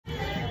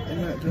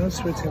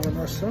McDonald's with him and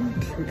my son,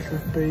 which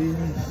would be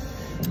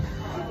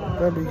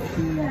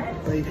barbecue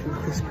bacon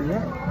crispy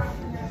wrap,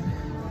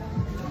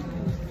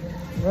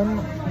 1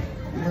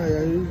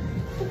 mayo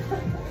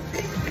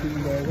chicken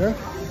burger,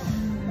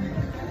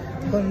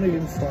 1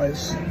 medium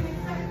fries,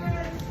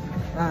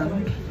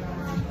 and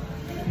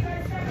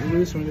the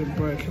reason I didn't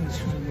buy a king is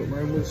because I've got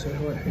my water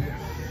right here.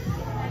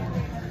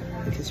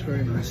 It is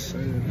very nice, so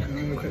I'm going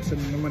to look at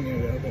sending the money a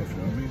little bit, if you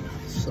know what I mean.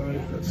 So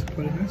that's a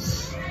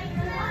bonus.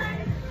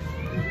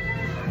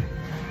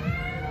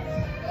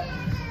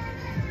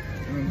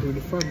 And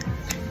really fun.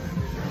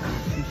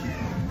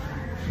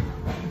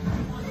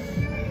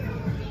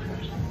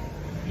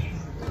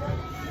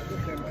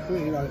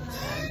 Pretty light.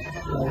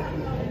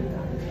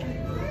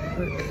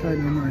 But kind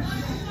of nice.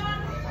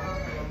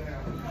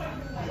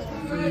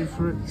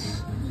 Favourites.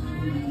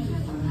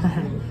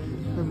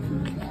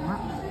 Everything kicking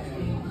up.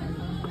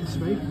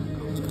 Crispy.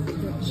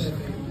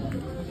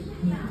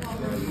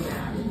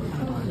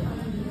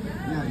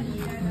 Yeah.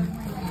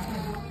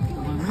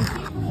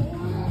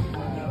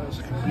 That's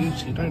like a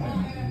beauty, don't it?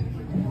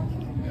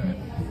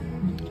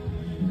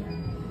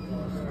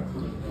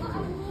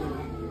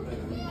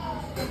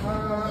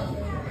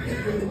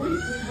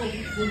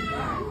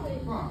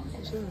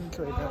 So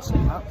enjoy that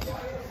some up.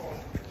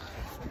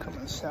 Got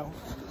myself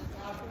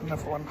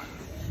another one.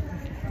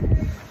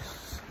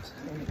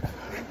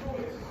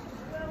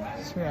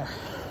 So yeah,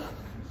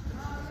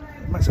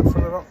 myself for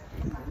a lot.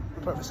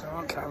 The breakfast I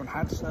haven't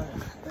had, so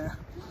yeah.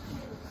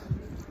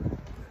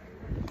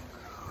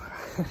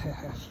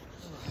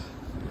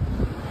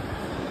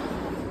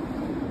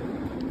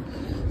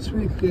 It's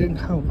really getting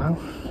cold now.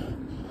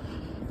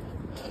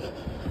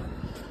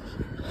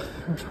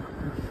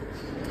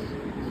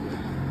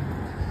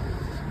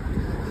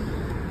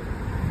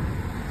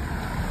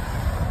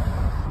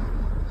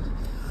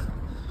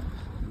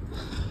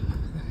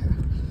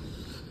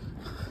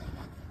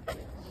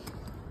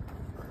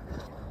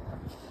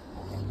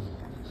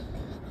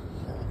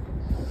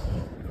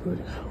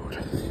 Really cold.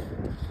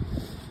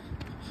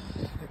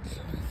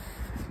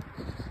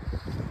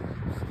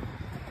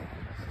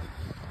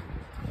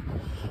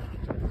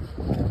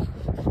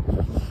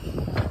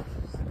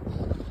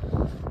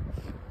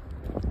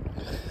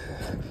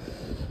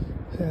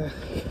 Yeah,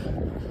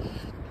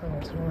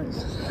 coming to my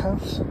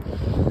house.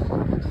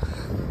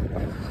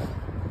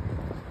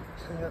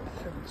 So yeah,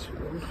 coming to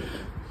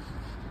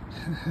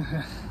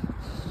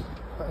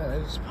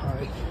there's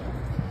pie.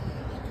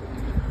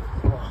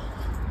 Oh.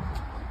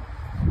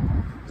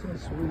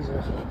 That's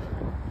Weezer.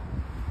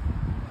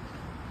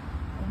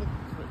 I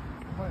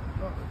might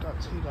not look dark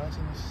tea lights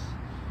in this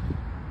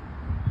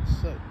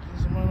set.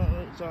 Does it might not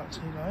look dark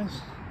tea lights?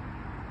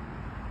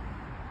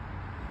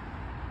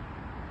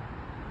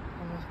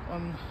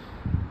 On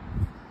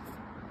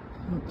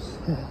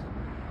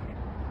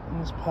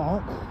this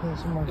park,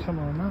 there's my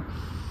camera on that.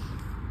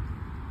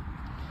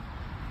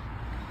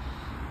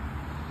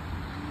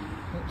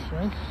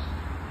 Literally.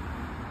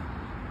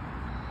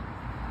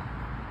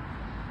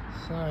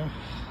 So,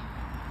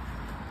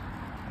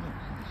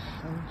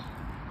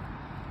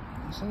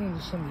 it's only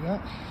December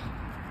yet,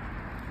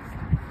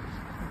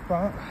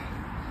 but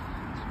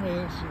to me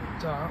it's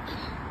dark.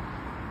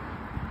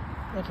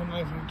 I don't know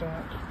if it's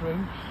dark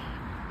blue.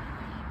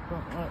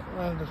 But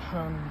around the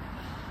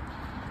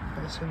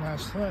it's in there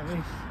slightly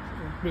a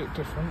bit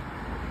different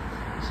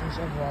since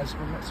otherwise,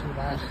 but not too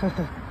bad.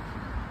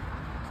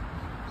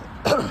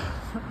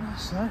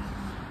 So,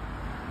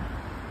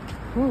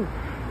 whew.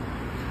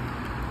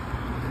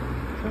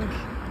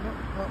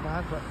 Not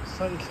bad, but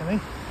slightly chilly.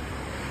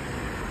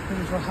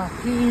 Ready for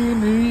Happy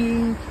New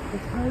Year, the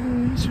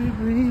party should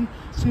be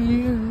to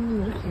you.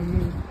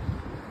 Okay.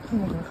 Oh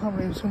my god, I can't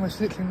believe it's almost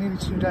literally nearly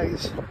 2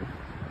 days.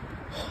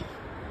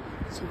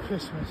 To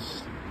Christmas.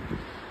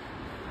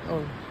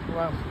 Oh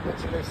well,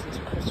 literally to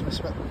Christmas,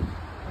 but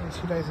only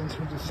 2 days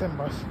until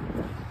December.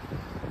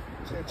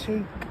 So it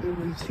will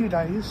be 2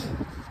 days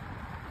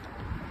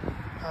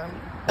and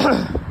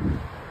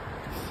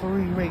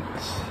 3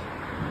 weeks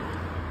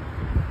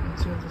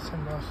until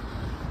December.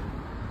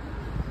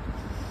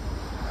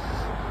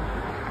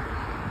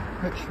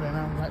 Literally, and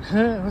I'm like,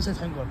 what's the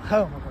thing going?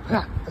 Oh my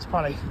god, let's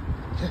party.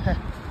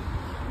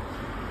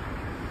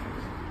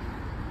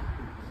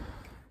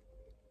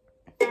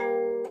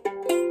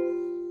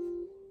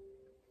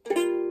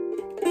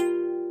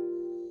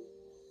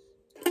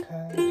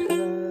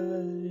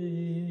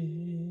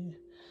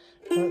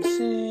 Let's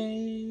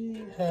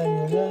see how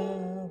your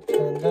love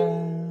turned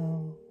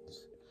out.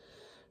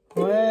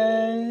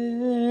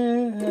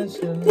 Where has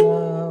your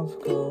love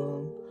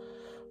gone?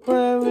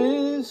 Where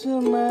is the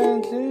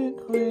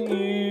magic we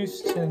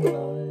used to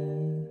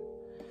know?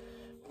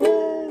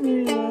 Where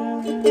we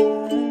were,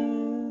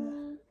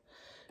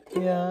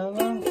 young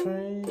and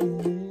free,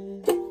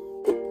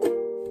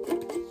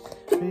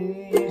 we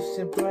used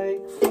to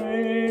break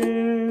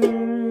through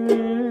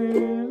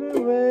the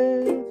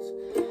waves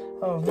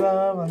of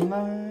love and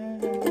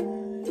nights,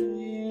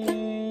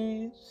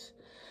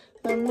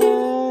 the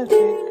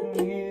magic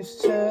we used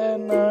to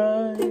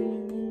know,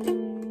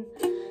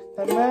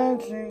 the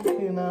magic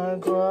in our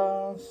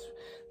grasp,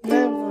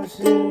 never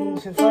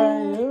seems to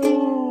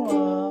fail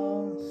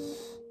us.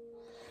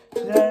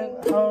 So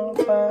don't hold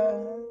back,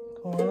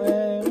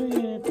 whatever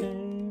you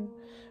do,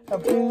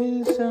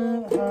 please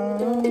don't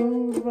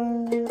hold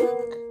back.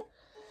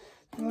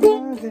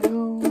 Let it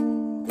go.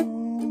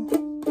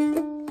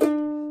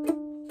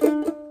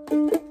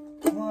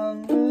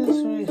 Wonders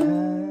we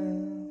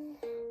have,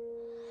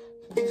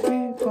 just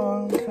keep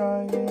on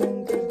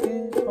trying, just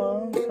keep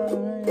on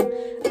trying,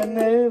 and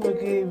never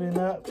giving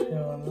up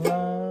your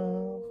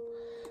love.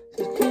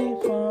 Just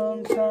keep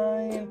on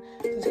trying,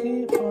 just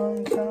keep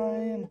on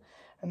trying,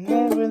 and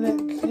never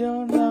let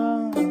your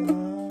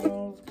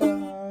love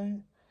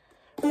die.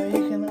 But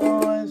you can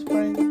always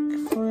break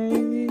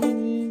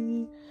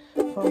free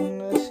from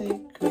the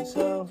secrets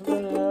of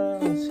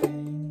reality.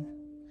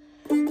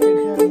 You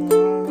can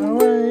run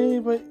away,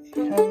 but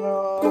you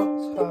cannot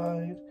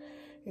hide.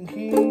 You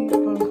keep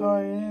on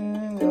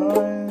crying your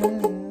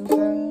eyes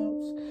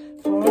out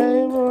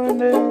forever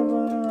and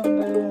ever and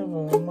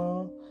ever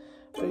more.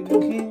 But you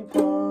can keep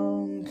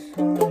on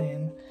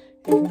trying.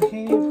 You can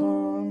keep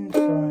on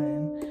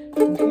trying.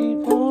 You can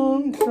keep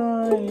on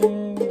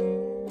trying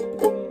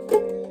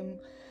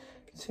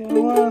to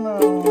run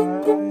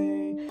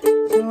away,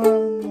 to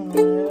run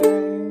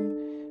away.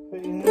 But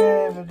you're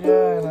never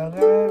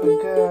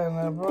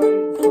gonna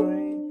break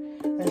free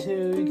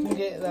until you can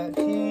get that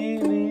key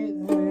in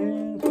the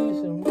room,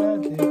 piece of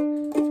magic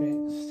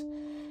fixed.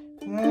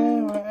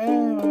 Never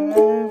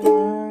ever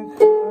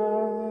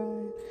cry.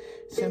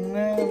 So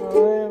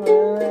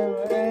never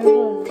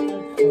ever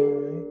cry.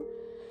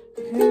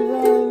 Because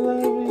I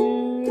love you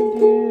and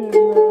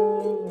you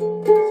love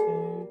me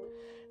too.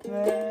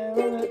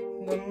 Never let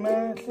the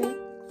magic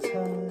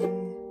tie.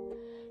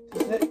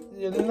 Just let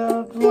your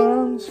loved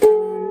ones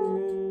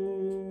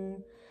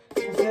through.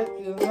 Just let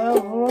your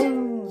loved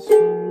ones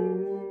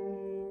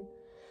through.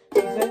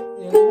 Just let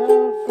your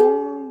loved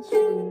ones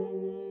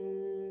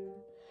through.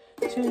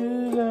 To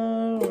the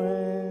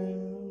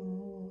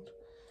world,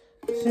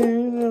 to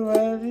the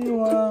world you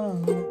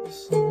once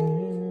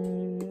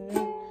knew,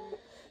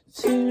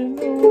 to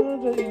the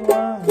world that you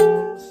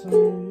once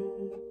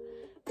knew.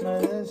 Now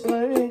there's no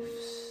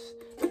ifs,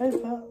 no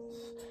buts,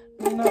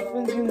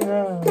 nothing in the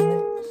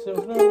mix of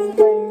the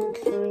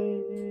matrix.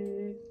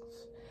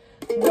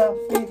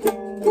 Nothing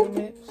in the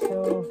mix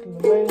of the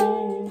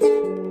matrix.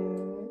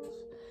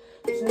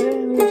 So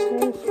let's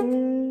go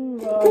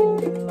through our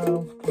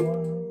loved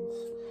ones,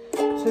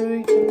 so we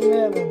can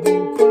never be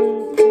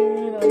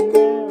broken and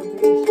never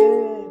be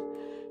scared.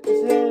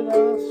 Just let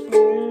us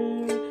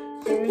through,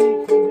 so we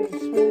can be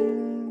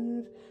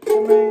smooth. The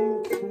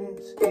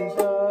matrix is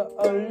our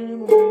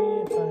only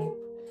hope.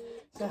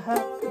 So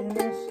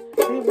happiness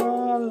with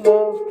our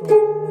loved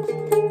ones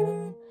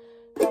again.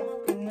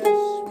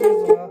 Happiness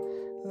with our